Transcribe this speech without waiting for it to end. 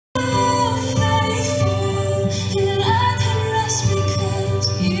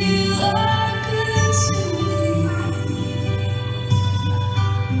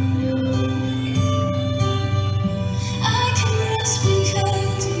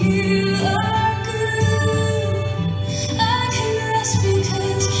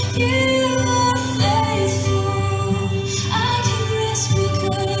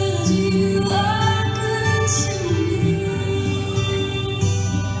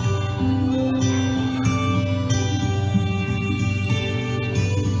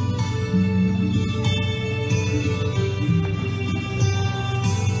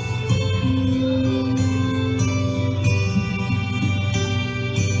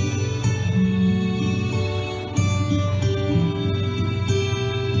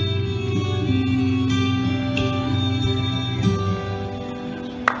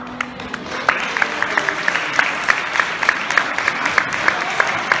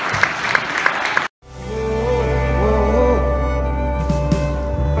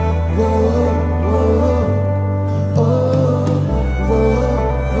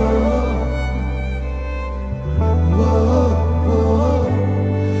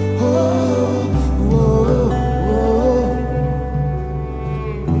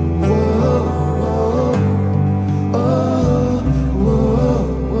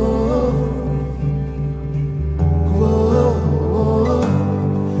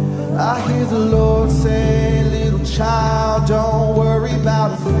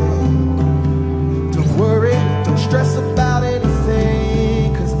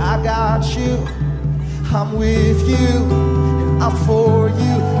I'm with you, and I'm for you.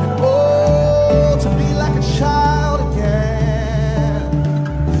 And oh, to be like a child again,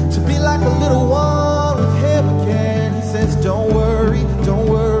 to be like a little one with him again. He says, don't worry,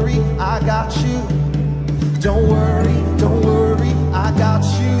 I got you. Don't worry, I got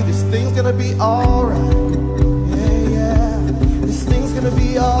you. This thing's gonna be alright. Yeah, yeah, this thing's gonna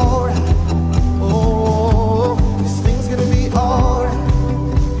be alright. Oh, this thing's gonna be alright.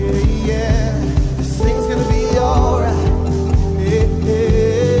 Yeah, yeah, this thing's gonna be alright. Yeah,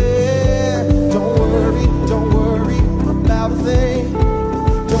 yeah. Don't worry about a thing.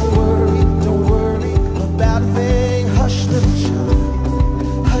 Don't worry about a thing. Hush, little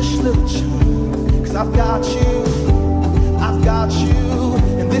child, 'cause I've got you.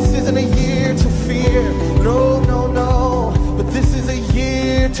 And this isn't a year to fear, no, but this is a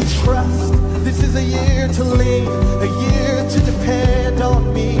year to trust. This is a year to lean, a year to depend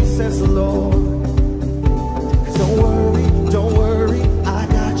on me, says the Lord.